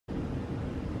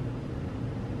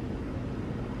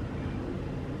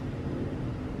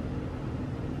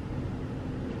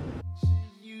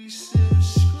What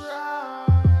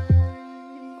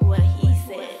he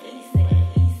said.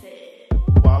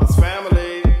 Wallace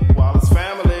family, Wallace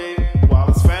family,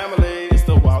 Wallace family, it's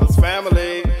the Wallace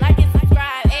family. Like and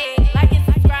subscribe, ayy. Like and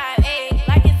subscribe, ayy.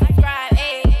 Like and subscribe,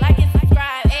 ayy. Like and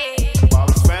subscribe, ayy.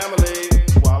 Wallace family,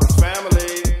 Wallace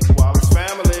family, Wallace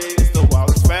family, it's the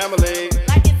Wallace family.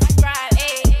 Like and subscribe,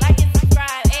 ayy. Like and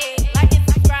subscribe, ayy. Like and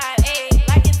subscribe, ayy.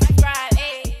 Like and subscribe,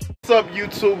 ayy. What's up,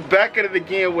 YouTube? Back at it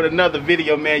again with another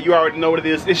video, man. You already know what it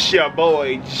is. It's your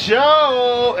boy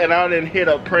Joe, and I didn't hit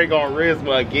a prank on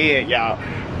RISMA again, y'all.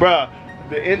 Bruh,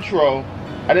 the intro,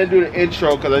 I didn't do the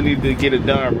intro because I needed to get it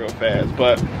done real fast,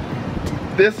 but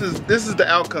this is the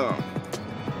outcome.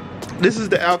 This is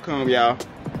the outcome, y'all.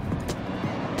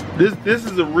 This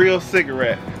is a real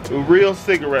cigarette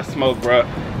smoke, bruh,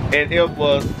 and it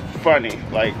was funny.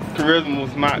 Like, Charisma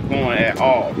was not going at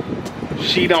all.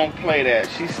 She don't play that.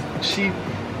 She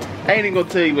I ain't even gonna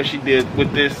tell you what she did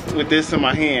with this in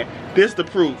my hand. This the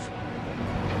proof,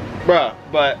 bruh.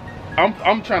 But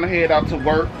I'm trying to head out to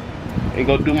work and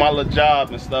go do my little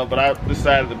job and stuff. But I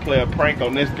decided to play a prank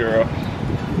on this girl.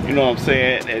 You know what I'm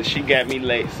saying? And she got me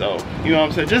late. So you know what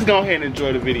I'm saying? Just go ahead and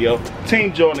enjoy the video.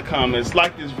 Team Joe in the comments.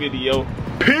 Like this video.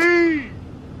 Peace.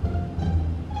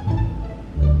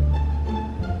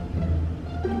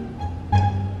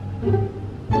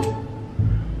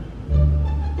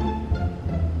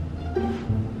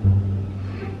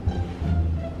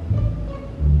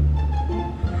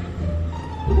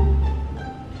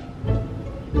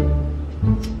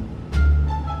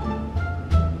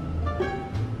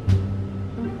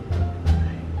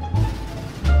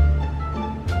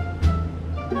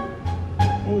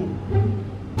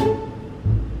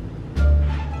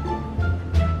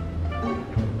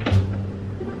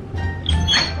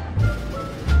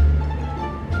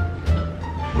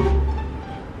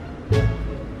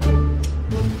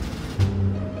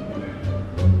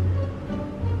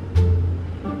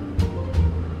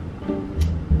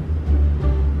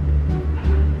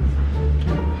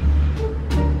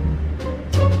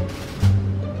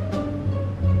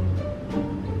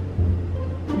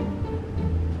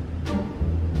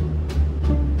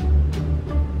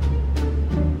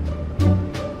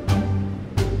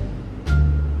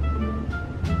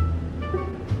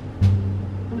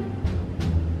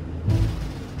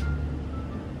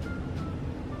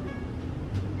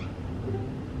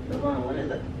 What is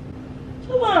it?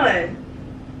 Come on.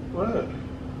 What?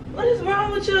 What is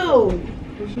wrong with you?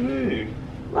 What you mean?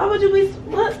 Why would you be,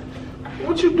 what?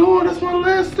 What you doing? That's my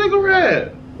last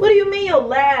cigarette. What do you mean your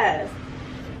last?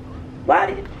 Why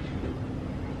did,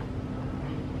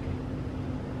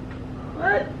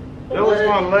 what? That was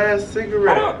my last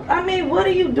cigarette. I mean, what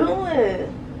are you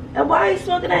doing? And why are you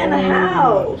smoking that in the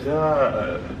house? Oh my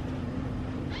God.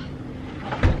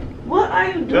 What are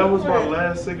you doing? That was my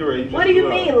last cigarette. What do you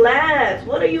mean last?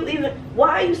 What are you even,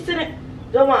 why are you sitting,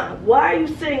 come on, why are you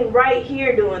sitting right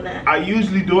here doing that? I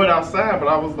usually do it outside, but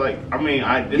I was like,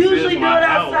 this usually is my do it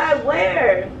house. Outside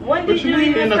where? When did you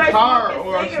even in the start car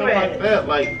smoking or cigarettes? something like that?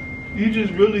 Like, you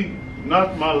just really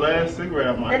knocked my last cigarette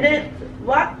out my And then,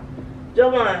 what?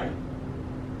 Joanne,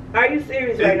 are you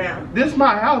serious right now? This is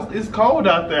my house. It's cold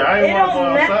out there. I ain't want to go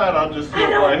outside. I'll just smoke I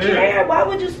don't right care. here. Why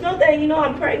would you smoke that? You know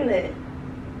I'm pregnant.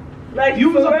 Like, You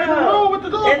was for up in the real. room with the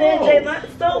dog. And then Jay,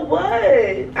 so what?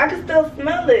 I can still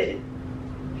smell it.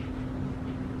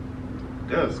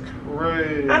 That's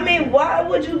crazy. I mean, why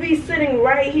would you be sitting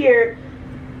right here?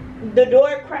 The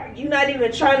door cracked. You're not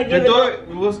even trying to give the door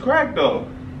was cracked though.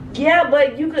 Yeah,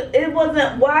 but you could. It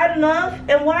wasn't wide enough.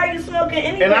 And why are you smoking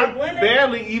anyway? And I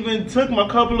barely even took my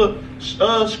couple of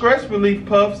stress relief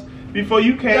puffs before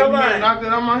you came here and knocked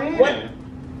it out my hand. What?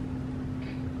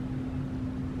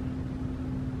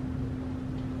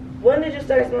 When did you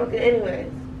start smoking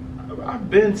anyways? I've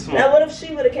been smoking. Now what if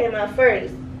she would have came out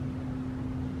first?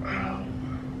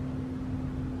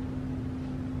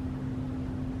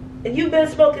 And you've been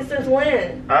smoking since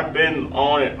when? I've been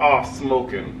on and off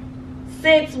smoking.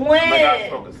 Since when? Like I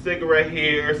smoke a cigarette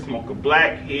here, smoke a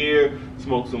black here,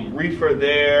 smoke some reefer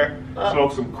there,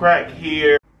 smoke some crack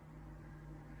here.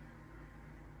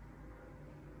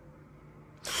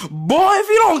 Boy, if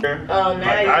you don't... Oh,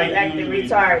 now you're acting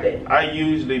retarded. I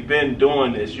usually been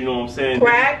doing this, you know what I'm saying?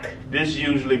 Crack? This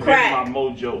usually been Crack. my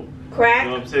mojo. Crack? You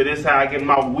know what I'm saying? This is how I get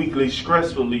my weekly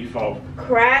stress relief off.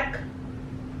 Crack?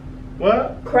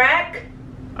 What? Crack?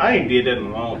 I ain't did that in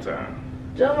a long time.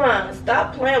 John,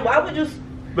 stop playing. Why would you...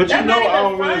 But you know I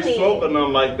don't funny. really smoke or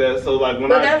nothing like that, so like when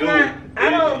But I do,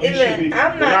 when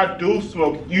I do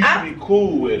smoke, you should be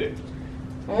cool with it.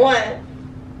 One,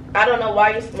 I don't know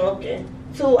why you're smoking.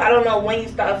 Two, I don't know when you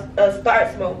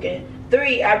start smoking.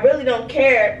 3, I really don't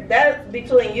care. That's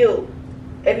between you.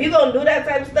 If you gonna do that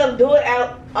type of stuff, do it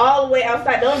out all the way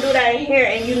outside. Don't do that in here,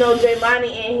 and you know Jaylani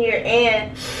in here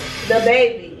and the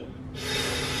baby.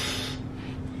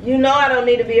 You know I don't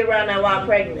need to be around that while I'm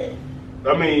pregnant.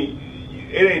 I mean,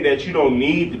 it ain't that you don't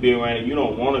need to be around it. You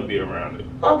don't want to be around it.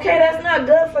 Okay, that's not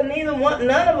good for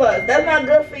none of us. That's not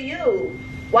good for you.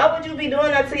 Why would you be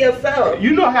doing that to yourself?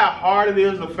 You know how hard it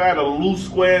is to find a loose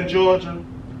square in Georgia?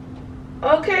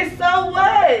 Okay, so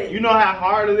what? You know how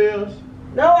hard it is?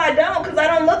 No, I don't, because I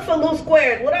don't look for loose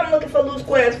squares. What I'm looking for loose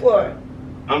squares for?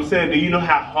 I'm saying, do you know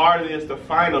how hard it is to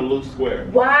find a loose square?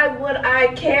 Why would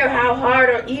I care how hard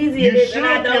or easy it is and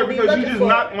I don't be because you just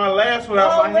knocked my last one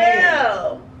out my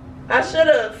hand. I should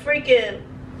have freaking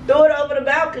threw it over the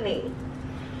balcony.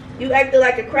 You acted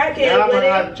like a crackhead now with I'm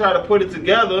it. gonna try to put it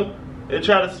together and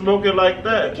try to smoke it like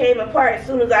that. It came apart as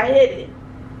soon as I hit it.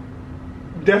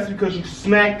 That's because you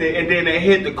smacked it and then it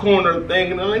hit the corner of the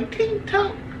thing and I'm like,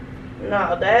 ting-tong.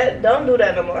 No, don't do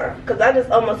that no more. Because I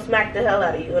just almost smacked the hell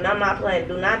out of you and I'm not playing.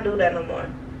 Do not do that no more.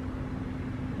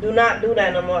 Do not do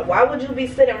that no more. Why would you be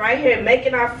sitting right here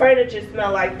making our furniture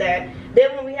smell like that?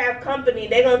 Then when we have company,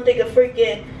 they're going to think a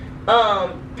freaking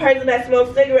person that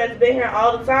smokes cigarettes been here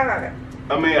all the time.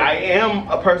 I mean, I am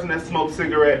a person that smokes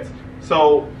cigarettes,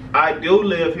 so I do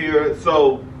live here,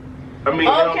 so, I mean,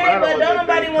 okay, but don't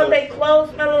nobody want their clothes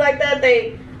smelling like that.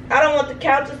 I don't want the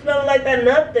couches smelling like that,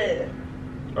 nothing.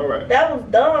 Alright. That was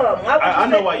dumb. I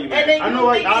know why you mad.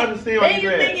 I understand why you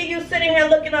mad. Then you thinking you sitting here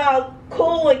looking all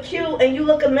cool and cute and you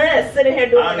look a mess sitting here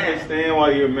doing that. I understand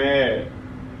why you're mad.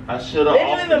 I should have. Did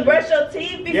you even brush your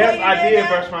teeth before you did that? Yes, I did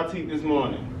brush my teeth this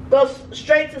morning. Go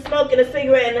straight to smoking a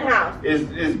cigarette in the house.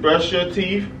 Is brush your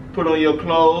teeth, put on your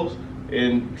clothes,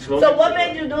 and smoke. So what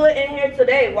made you do it in here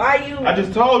today? Why you? I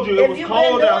just told you it was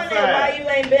cold outside. Why you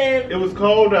ain't been? It was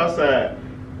cold outside.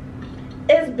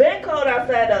 It's been cold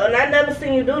outside though, and I never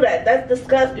seen you do that. That's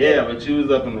disgusting. Yeah, but you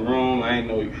was up in the room. I ain't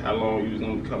know how long you was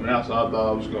gonna be coming out, so I thought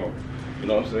I was gonna, you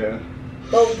know what I'm saying?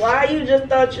 But why you just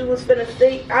thought you was finna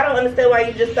sit? I don't understand why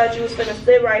you just thought you was finna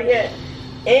sit right here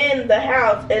in the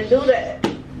house and do that.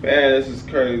 Man, this is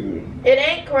crazy. It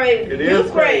ain't crazy. It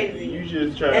is crazy. You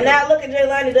just trying. And now look at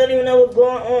Jaylani, don't even know what's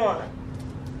going on.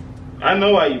 I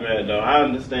know why you mad though. I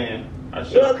understand.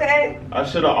 You okay? I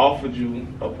should have offered you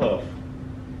a puff.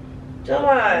 John.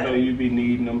 I know you be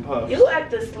needing them puffs. You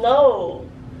acting slow.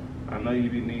 I know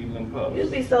you be needing them puffs. You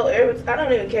be so irritated. I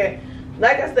don't even care.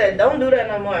 Like I said, don't do that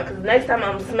no more. Because next time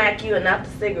I'm going to smack you and not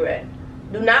the cigarette.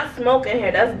 Do not smoke in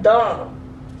here. That's dumb.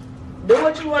 Do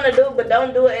what you want to do, but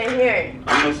don't do it in here.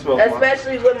 I'm gonna smoke.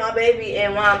 Especially with my baby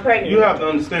and while I'm pregnant. You have to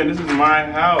understand, this is my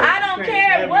house. I don't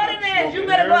care what it is. You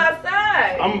better go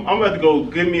outside. I'm about to go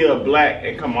give me a black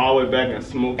and come all the way back and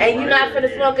smoke. And you're not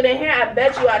finna smoke it in here. I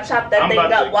bet you I chop that thing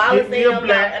up while it's in your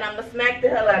mouth and I'm gonna smack the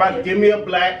hell out of you. I'm about to give me a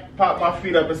black, pop my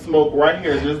feet up and smoke right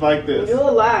here, just like this.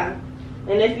 You'll lie.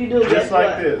 And if you do, guess what? Just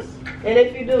like this. And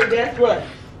if you do, guess what?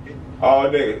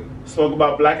 All day. Smoke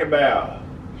about black and bow.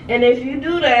 And if you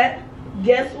do that,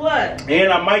 guess what?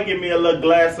 And I might give me a little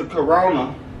glass of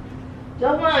Corona.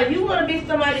 Javon, you want to be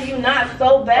somebody you not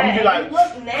so bad. I'm like, you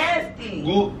look nasty.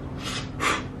 Goop.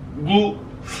 Goop.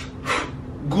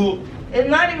 Goop. It's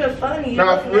not even funny. You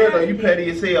Nah, look for real though, nasty. you petty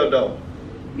as hell though.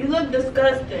 You look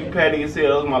disgusting. You petty as hell.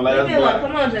 That was my last black.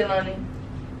 Come on, Jaylani.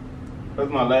 That was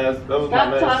my last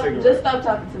cigarette. Just stop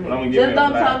talking to me. Just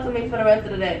don't talk to me for the rest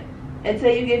of the day.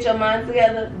 Until you get your mind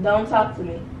together, don't talk to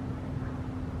me.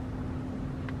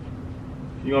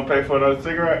 You gonna pay for another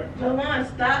cigarette? Come on,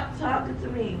 stop talking to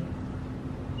me.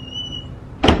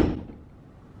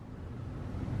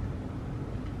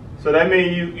 So that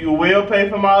means you will pay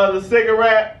for my other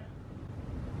cigarette?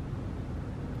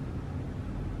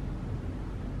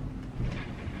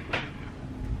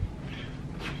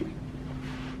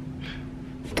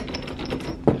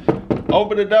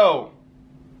 Open the door.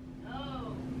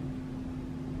 No.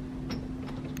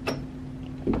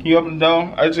 Can you open the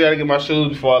door? I just gotta get my shoes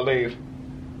before I leave.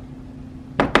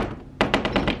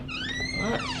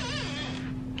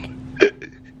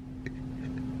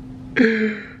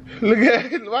 Look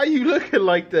at why you looking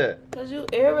like that? Cause you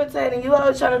irritating. You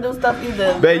always trying to do stuff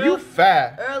either. Babe, you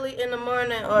fat. Early in the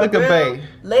morning or look at Babe.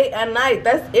 Late at night.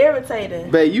 That's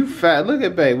irritating. Babe, you fat. Look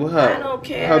at Babe with her. I don't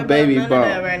care her about baby none bump of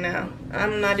that right now.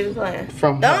 I'm not even playing.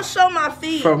 Don't show my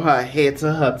feet. From her head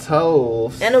to her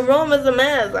toes. And the room is a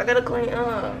mess. I gotta clean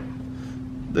up.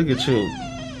 Look at you.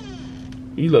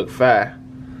 You look fat.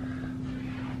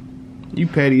 You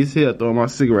petty as hell throwing my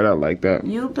cigarette out like that.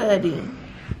 You petty.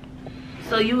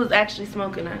 So you was actually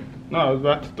smoking that? No, I was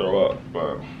about to throw up,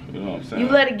 but you know what I'm saying. You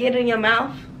let it get in your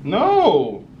mouth?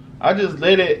 No. I just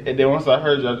lit it, and then once I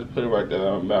heard you, I just put it right there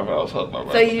on my mouth, and I was hooked my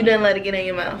mouth. So you didn't let it get in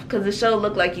your mouth? Because the show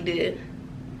looked like you did.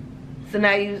 So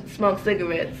now you smoke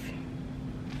cigarettes.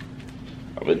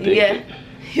 I'm addicted. Yeah.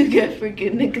 You get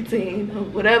freaking nicotine or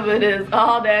whatever it is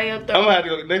all down your throat. I'm gonna have to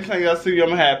go. Next time y'all see me, I'm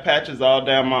gonna have patches all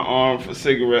down my arm for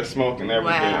cigarette smoking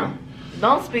every day. Wow.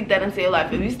 Don't speak that into your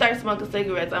life. If you start smoking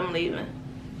cigarettes, I'm leaving.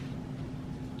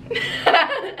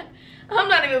 I'm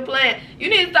not even playing. You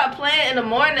need to stop playing in the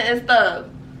morning and stuff.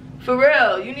 For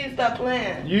real, you need to stop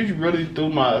playing. You really threw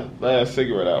my last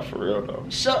cigarette out for real though.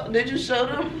 Did you show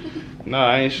them? No,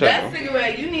 I ain't showing That them.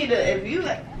 cigarette, you need to, if you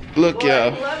like. Look,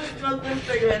 y'all. Whoever smoked them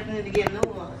cigarettes need to get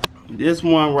new ones. This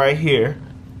one right here,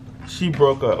 she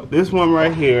broke up. This one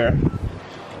right here.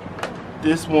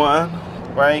 This one,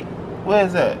 right? Where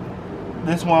is that?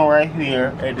 This one right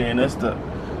here, and then that's the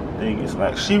thing. It's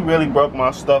like she really broke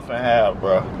my stuff in half,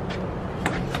 bro.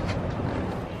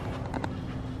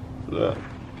 Look,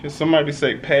 can somebody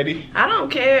say petty? I don't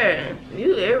care.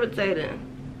 You irritating.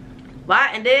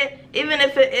 Why? And then, even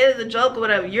if it is a joke or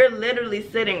whatever, you're literally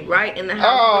sitting right in the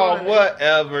house. Oh,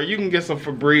 whatever. You can get some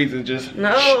Febreze and just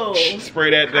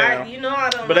spray that down. You know I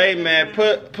don't. But hey, man,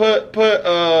 put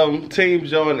Team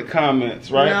Joe in the comments,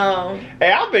 right? No.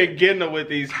 Hey, I've been getting it with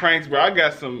these pranks, bro. I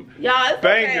got some Y'all,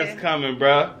 bangers coming,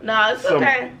 bro. No, it's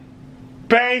okay.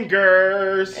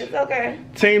 Bangers. It's okay.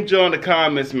 Team Joe in the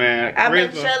comments, man. I've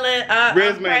been chilling.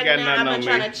 RISMA ain't got nothing on me. I've been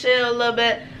trying to chill a little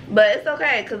bit, but it's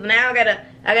okay because now I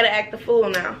gotta act the fool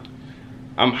now.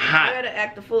 I'm hot. I gotta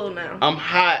act the fool now. I'm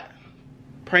hot.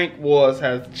 Prank wars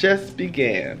has just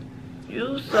began.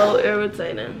 You so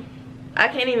irritating. I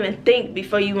can't even think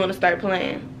before you want to start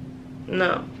playing.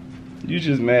 No. You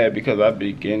just mad because I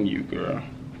begin you, girl.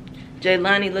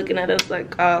 Jaylani looking at us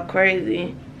like all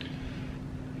crazy.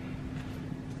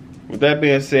 With that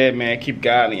being said, man, keep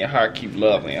God in your heart, keep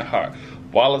love in your heart.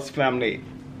 Wallace family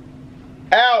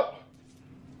out.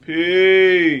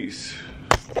 Peace.